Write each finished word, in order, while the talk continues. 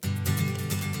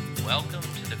Welcome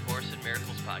to the Course in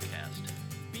Miracles podcast.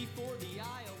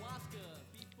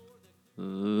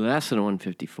 Lesson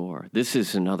 154. This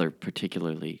is another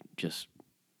particularly just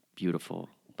beautiful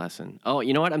lesson. Oh,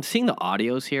 you know what? I'm seeing the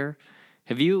audios here.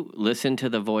 Have you listened to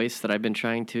the voice that I've been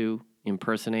trying to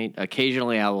impersonate?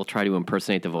 Occasionally I will try to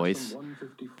impersonate the voice.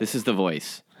 This is the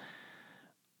voice.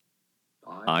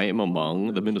 I am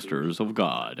among the ministers of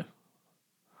God.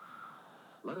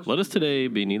 Let us today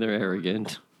be neither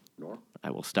arrogant. I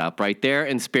will stop right there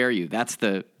and spare you. That's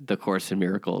the Course in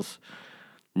Miracles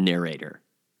narrator.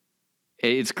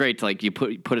 It's great to, like, you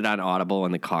put it on Audible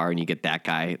in the car and you get that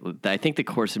guy. I think the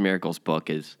Course in Miracles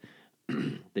book is,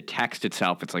 the text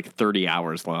itself, it's like 30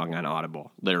 hours long on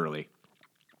Audible, literally.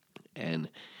 And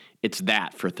it's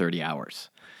that for 30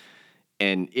 hours.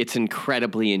 And it's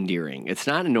incredibly endearing. It's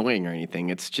not annoying or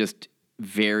anything. It's just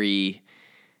very,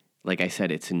 like I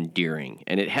said, it's endearing.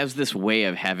 And it has this way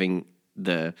of having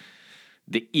the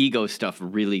ego stuff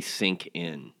really sink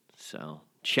in. So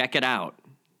check it out.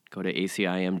 Go to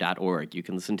acim.org. You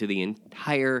can listen to the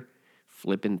entire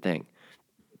flippin' thing.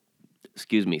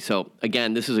 Excuse me. So,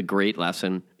 again, this is a great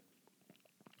lesson.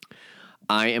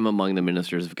 I am among the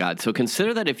ministers of God. So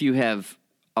consider that if you have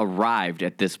arrived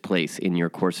at this place in your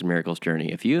Course in Miracles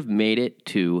journey, if you have made it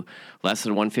to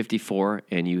lesson 154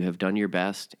 and you have done your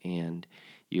best and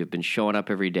you have been showing up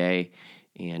every day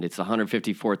and it's the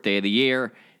 154th day of the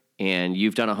year and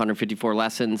you've done 154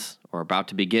 lessons or about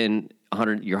to begin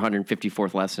your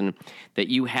 154th lesson, that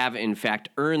you have, in fact,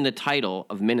 earned the title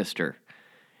of minister.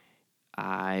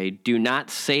 I do not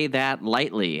say that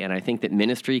lightly, and I think that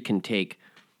ministry can take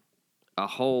a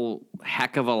whole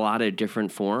heck of a lot of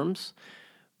different forms,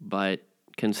 but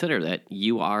consider that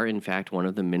you are, in fact, one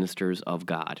of the ministers of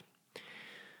God.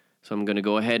 So I'm going to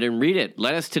go ahead and read it.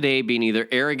 Let us today be neither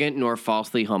arrogant nor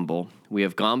falsely humble. We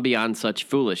have gone beyond such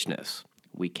foolishness.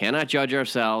 We cannot judge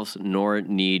ourselves, nor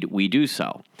need we do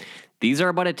so. These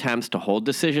are but attempts to hold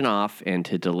decision off and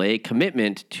to delay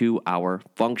commitment to our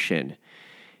function.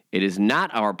 It is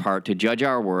not our part to judge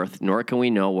our worth, nor can we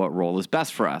know what role is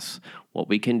best for us. What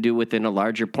we can do within a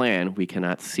larger plan, we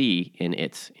cannot see in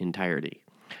its entirety.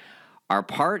 Our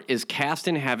part is cast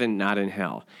in heaven, not in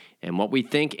hell. And what we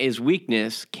think is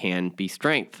weakness can be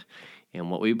strength. And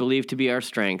what we believe to be our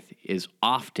strength is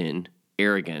often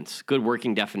arrogance. Good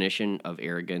working definition of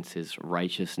arrogance is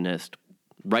righteousness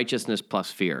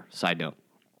plus fear. Side note.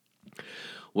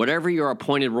 Whatever your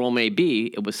appointed role may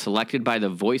be, it was selected by the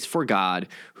voice for God,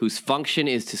 whose function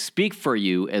is to speak for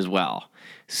you as well,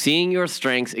 seeing your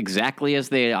strengths exactly as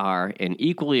they are and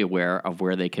equally aware of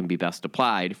where they can be best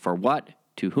applied, for what,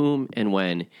 to whom, and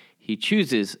when he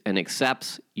chooses and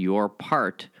accepts your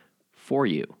part for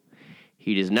you.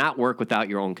 He does not work without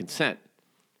your own consent,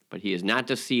 but he is not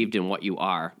deceived in what you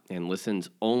are and listens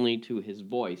only to his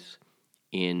voice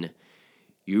in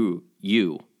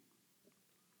you.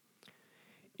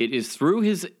 It is through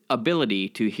his ability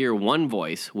to hear one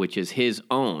voice, which is his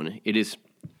own. It is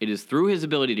through his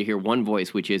ability to hear one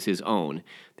voice, which is his own,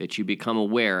 that you become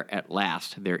aware at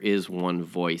last there is one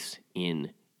voice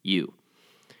in you.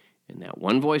 And that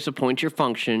one voice appoints your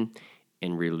function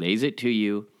and relays it to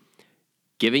you,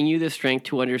 giving you the strength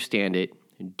to understand it,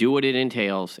 do what it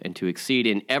entails, and to exceed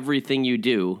in everything you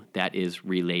do that is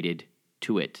related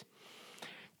to it.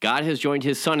 God has joined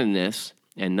his Son in this,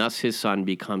 and thus his Son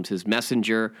becomes his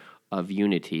messenger of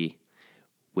unity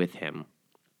with him.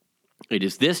 It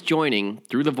is this joining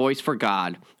through the voice for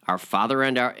God, our Father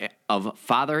and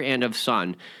of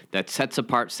Son, that sets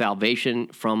apart salvation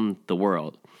from the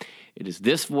world. It is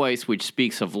this voice which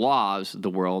speaks of laws the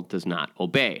world does not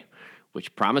obey,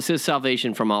 which promises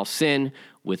salvation from all sin,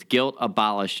 with guilt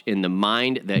abolished in the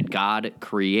mind that God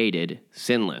created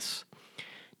sinless.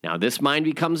 Now this mind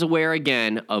becomes aware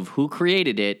again of who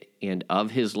created it and of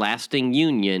his lasting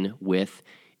union with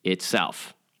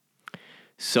itself.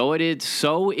 So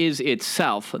is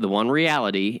itself the one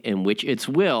reality in which its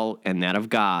will and that of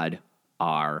God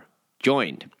are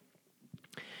joined.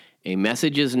 A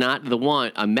messenger is not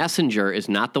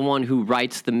the one who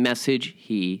writes the message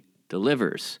he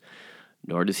delivers,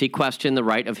 nor does he question the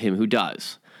right of him who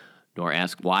does, nor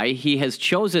ask why he has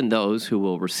chosen those who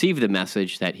will receive the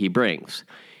message that he brings.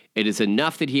 It is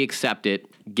enough that he accept it,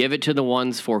 give it to the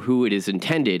ones for who it is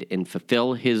intended, and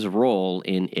fulfill his role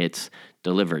in its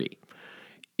delivery.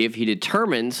 If he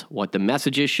determines what the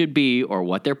messages should be or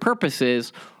what their purpose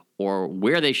is or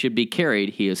where they should be carried,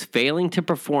 he is failing to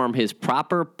perform his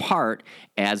proper part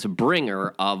as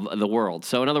bringer of the world.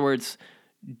 So in other words,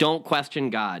 don't question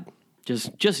God.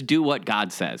 Just do what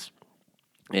God says.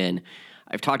 And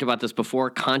I've talked about this before.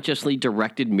 Consciously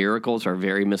directed miracles are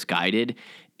very misguided.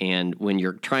 And when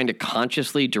you're trying to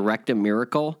consciously direct a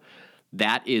miracle,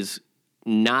 that is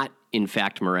not, in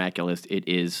fact, miraculous. It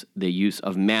is the use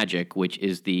of magic, which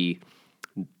is the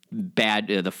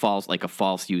false, like a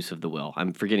false use of the will.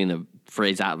 I'm forgetting the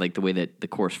phrase out, like the way that the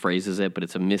Course phrases it, but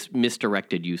it's a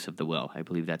misdirected use of the will. I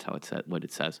believe that's how what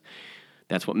it says.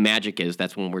 That's what magic is.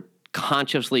 That's when we're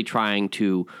consciously trying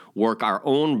to work our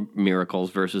own miracles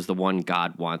versus the one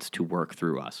God wants to work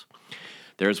through us.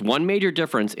 There's one major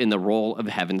difference in the role of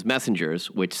heaven's messengers,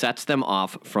 which sets them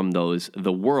off from those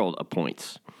the world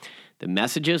appoints. The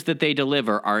messages that they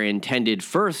deliver are intended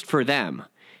first for them,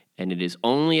 and it is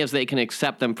only as they can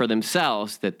accept them for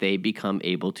themselves that they become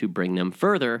able to bring them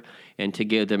further and to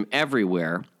give them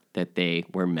everywhere that they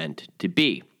were meant to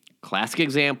be. Classic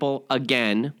example,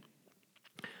 again,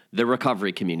 the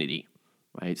recovery community,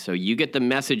 right? So you get the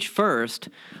message first,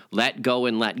 let go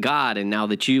and let God, and now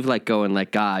that you've let go and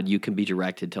let God, you can be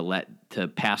directed to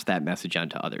pass that message on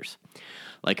to others.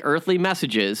 Like earthly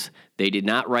messages, they did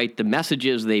not write the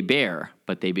messages they bear,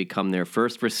 but they become their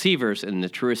first receivers in the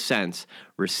truest sense,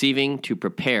 receiving to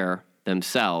prepare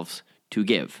themselves to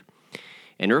give.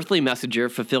 An earthly messenger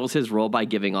fulfills his role by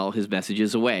giving all his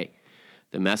messages away.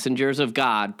 The messengers of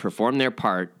God perform their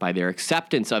part by their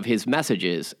acceptance of his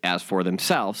messages as for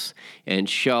themselves and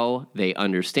show they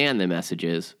understand the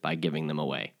messages by giving them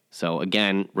away. So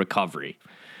again, recovery.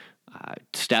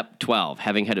 Step 12,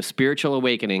 having had a spiritual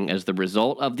awakening as the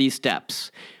result of these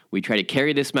steps, we try to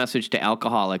carry this message to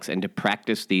alcoholics and to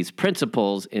practice these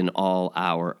principles in all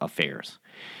our affairs.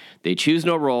 They choose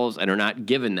no roles and are not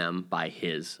given them by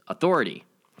his authority.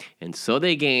 And so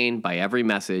they gain by every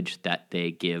message that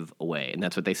they give away. And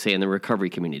that's what they say in the recovery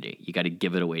community. You got to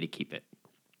give it away to keep it.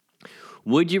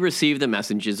 Would you receive the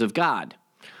messages of God?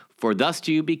 For thus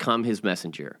do you become his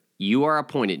messenger. You are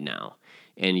appointed now,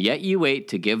 and yet you wait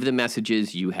to give the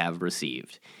messages you have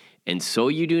received. And so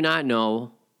you do not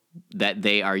know that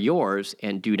they are yours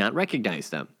and do not recognize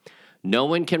them. No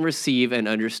one can receive and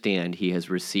understand he has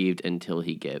received until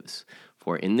he gives.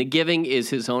 For in the giving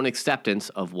is his own acceptance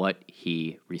of what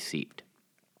he received.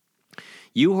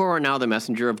 You who are now the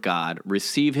messenger of God,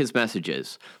 receive his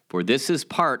messages, for this is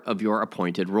part of your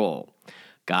appointed role.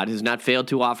 God has not failed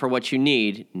to offer what you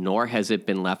need, nor has it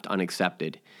been left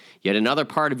unaccepted. Yet another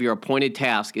part of your appointed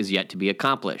task is yet to be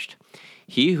accomplished.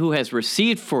 He who has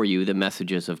received for you the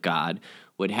messages of God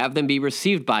would have them be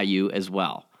received by you as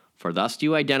well. For thus do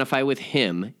you identify with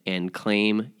him and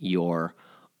claim your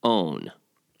own.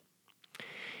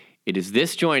 It is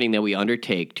this joining that we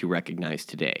undertake to recognize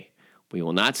today. We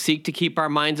will not seek to keep our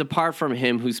minds apart from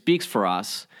him who speaks for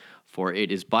us, for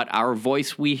it is but our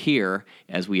voice we hear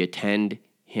as we attend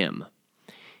him.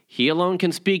 He alone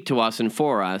can speak to us and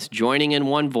for us, joining in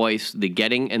one voice the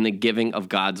getting and the giving of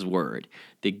God's word,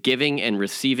 the giving and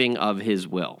receiving of his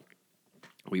will.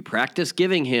 We practice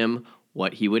giving him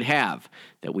what he would have,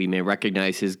 that we may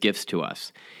recognize his gifts to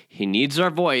us. He needs our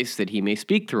voice that he may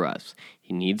speak through us.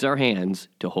 He needs our hands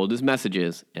to hold his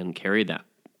messages and carry them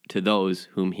to those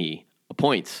whom he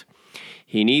appoints.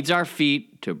 He needs our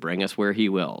feet to bring us where he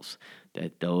wills,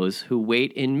 that those who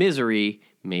wait in misery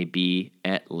may be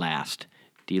at last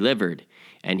delivered.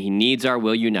 And he needs our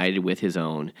will united with his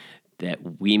own,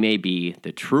 that we may be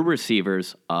the true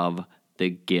receivers of the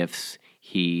gifts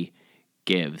he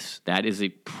gives. That is a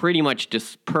pretty much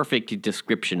just perfect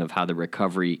description of how the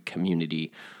recovery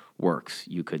community works.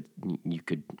 You could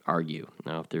argue. I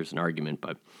don't know if there's an argument,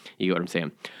 but you get what I'm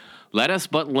saying. Let us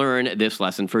but learn this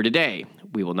lesson for today.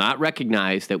 We will not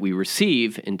recognize that we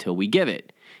receive until we give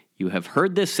it. You have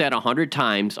heard this said 100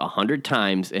 times,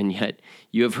 and yet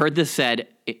you have heard this said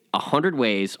 100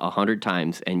 ways, 100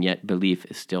 times, and yet belief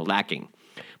is still lacking.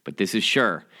 But this is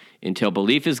sure. Until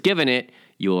belief is given it,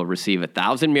 you will receive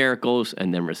 1,000 miracles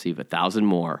and then receive 1,000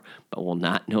 more, but will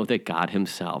not know that God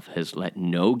himself has let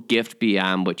no gift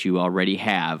beyond what you already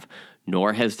have,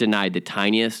 nor has denied the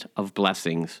tiniest of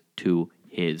blessings to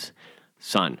his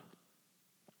Son.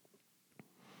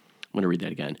 I'm going to read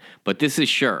that again. But this is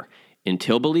sure.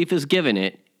 Until belief is given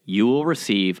it, you will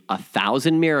receive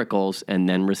 1,000 miracles and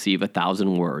then receive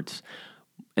 1,000 words,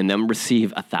 and then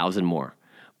receive 1,000 more,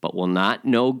 but will not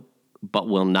know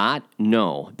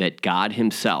that God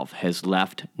himself has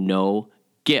left no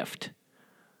gift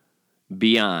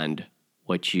beyond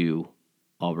what you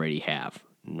already have,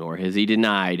 nor has he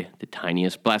denied the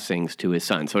tiniest blessings to his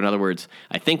Son. So in other words,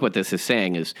 I think what this is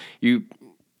saying is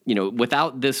you know,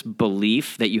 without this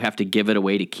belief that you have to give it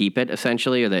away to keep it,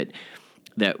 essentially, or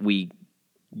that we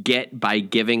get by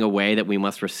giving away, that we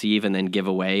must receive and then give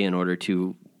away in order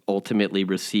to ultimately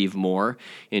receive more.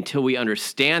 Until we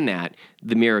understand that,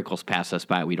 the miracles pass us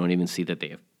by. We don't even see that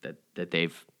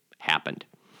they've happened.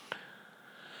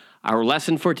 Our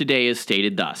lesson for today is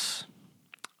stated thus: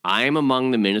 I am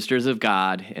among the ministers of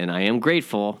God, and I am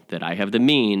grateful that I have the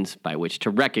means by which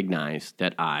to recognize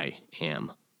that I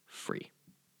am free.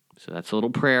 So that's a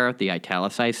little prayer, the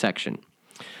italicized section.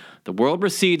 The world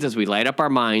recedes as we light up our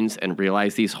minds and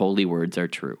realize these holy words are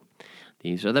true.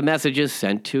 These are the messages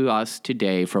sent to us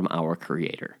today from our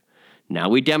Creator. Now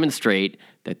we demonstrate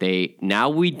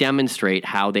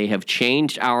how they have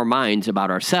changed our minds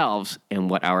about ourselves and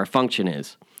what our function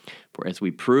is. For as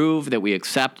we prove that we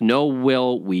accept no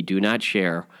will we do not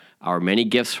share, our many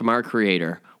gifts from our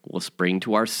Creator will spring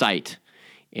to our sight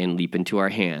and leap into our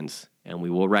hands, and we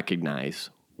will recognize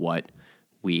what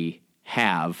we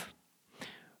have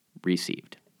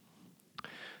received.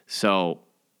 So,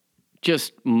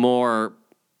 just more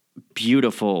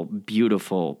beautiful,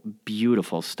 beautiful,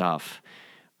 beautiful stuff.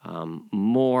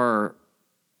 More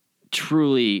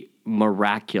truly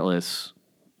miraculous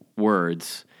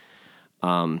words.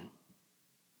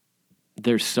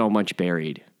 There's so much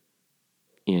buried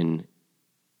in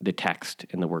the text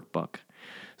in the workbook.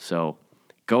 So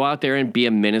go out there and be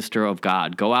a minister of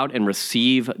God. Go out and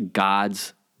receive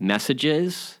God's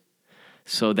messages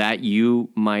so that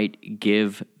you might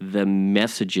give the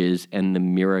messages and the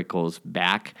miracles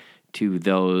back to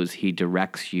those he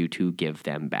directs you to give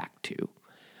them back to.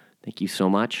 Thank you so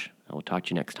much. I will talk to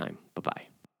you next time. Bye-bye.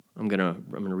 I'm gonna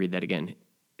read that again.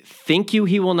 Think you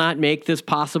he will not make this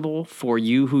possible for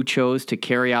you who chose to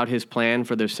carry out his plan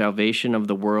for the salvation of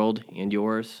the world and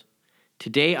yours?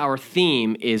 Today, our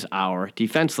theme is our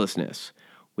defenselessness.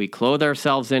 We clothe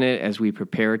ourselves in it as we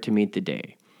prepare to meet the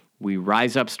day. We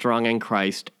rise up strong in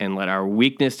Christ and let our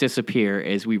weakness disappear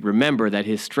as we remember that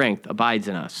his strength abides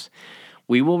in us.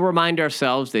 We will remind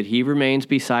ourselves that he remains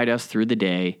beside us through the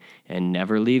day and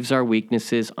never leaves our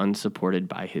weaknesses unsupported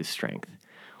by his strength.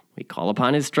 We call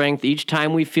upon his strength each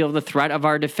time we feel the threat of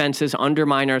our defenses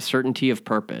undermine our certainty of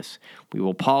purpose. We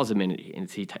will pause a minute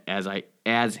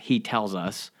as he tells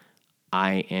us,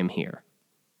 I am here.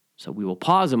 So we will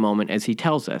pause a moment as he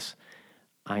tells us,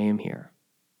 I am here.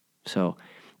 So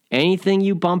anything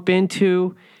you bump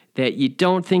into that you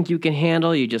don't think you can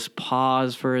handle, you just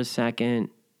pause for a second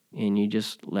and you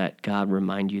just let God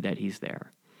remind you that he's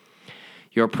there.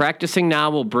 Your practicing now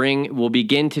will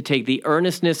begin to take the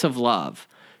earnestness of love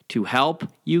to help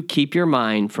you keep your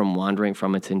mind from wandering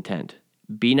from its intent.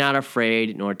 Be not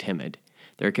afraid nor timid.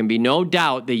 There can be no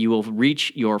doubt that you will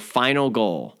reach your final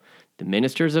goal. The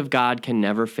ministers of God can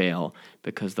never fail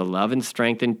because the love and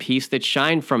strength and peace that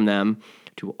shine from them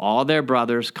to all their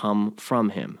brothers come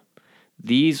from him.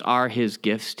 These are his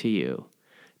gifts to you.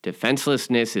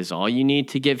 Defenselessness is all you need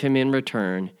to give him in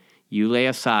return. You lay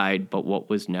aside but what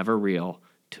was never real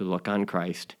to look on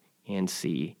Christ and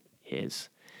see his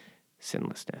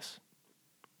sinlessness.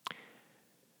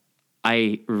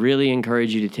 I really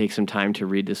encourage you to take some time to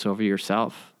read this over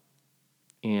yourself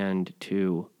and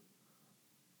to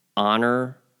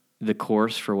honor the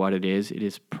course for what it is. It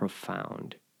is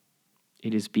profound.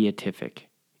 It is beatific.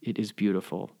 It is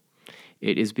beautiful.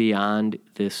 It is beyond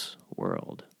this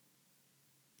world.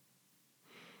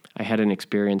 I had an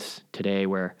experience today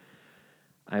where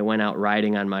I went out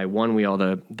riding on my one wheel,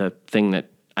 the thing that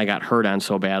I got hurt on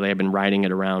so badly. I've been riding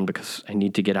it around because I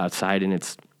need to get outside, and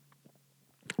it's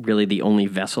really the only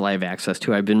vessel I have access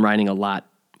to. I've been riding a lot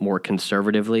more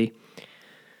conservatively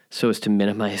so as to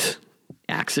minimize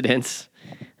accidents.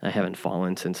 I haven't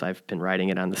fallen since I've been riding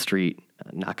it on the street,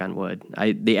 knock on wood.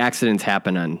 The accidents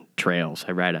happen on trails.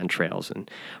 I ride on trails, and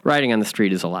riding on the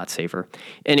street is a lot safer.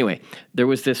 Anyway, there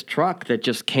was this truck that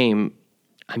just came,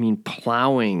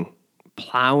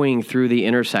 plowing through the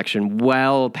intersection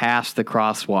well past the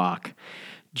crosswalk.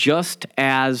 Just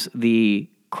as the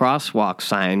crosswalk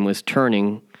sign was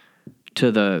turning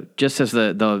to just as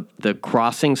the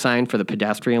crossing sign for the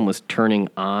pedestrian was turning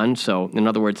on. So in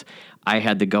other words, I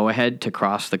had the go ahead to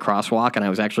cross the crosswalk, and I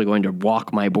was actually going to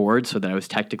walk my board so that I was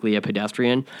technically a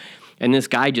pedestrian. And this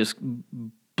guy just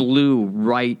blew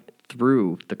right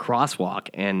through the crosswalk,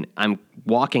 and I'm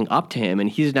walking up to him, and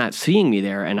he's not seeing me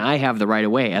there, and I have the right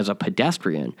of way as a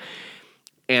pedestrian.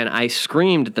 And I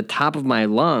screamed at the top of my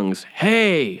lungs,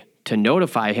 "Hey!" to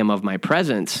notify him of my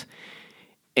presence.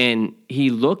 And he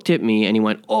looked at me, and he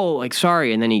went, "Oh,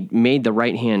 sorry," and then he made the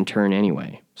right-hand turn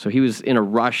anyway. So he was in a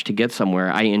rush to get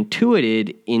somewhere. I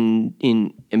intuited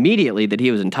in immediately that he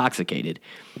was intoxicated.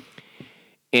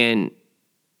 And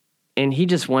he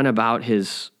just went about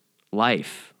his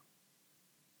life.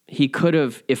 He could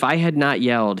have, if I had not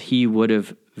yelled, he would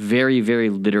have very, very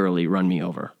literally run me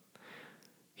over.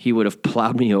 He would have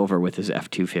plowed me over with his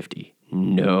F-250.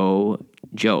 No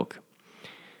joke.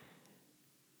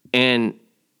 And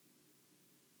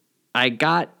I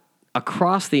got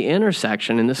across the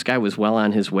intersection, and this guy was well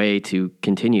on his way to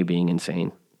continue being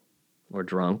insane or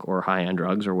drunk or high on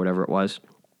drugs or whatever it was.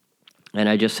 And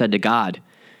I just said to God,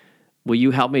 will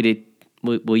you help me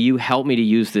to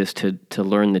use this to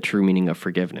learn the true meaning of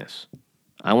forgiveness?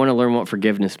 I want to learn what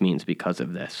forgiveness means because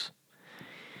of this.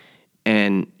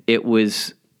 And it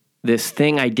was this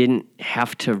thing I didn't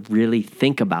have to really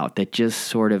think about that just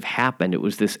sort of happened. It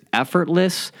was this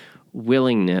effortless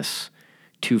willingness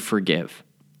to forgive.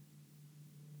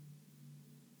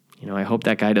 I hope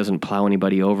that guy doesn't plow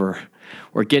anybody over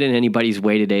or get in anybody's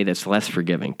way today that's less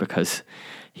forgiving, because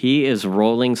he is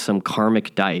rolling some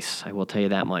karmic dice. I will tell you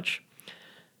that much.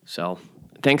 So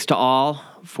thanks to all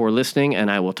for listening,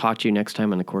 and I will talk to you next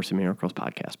time on the Course in Miracles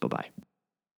podcast. Bye-bye.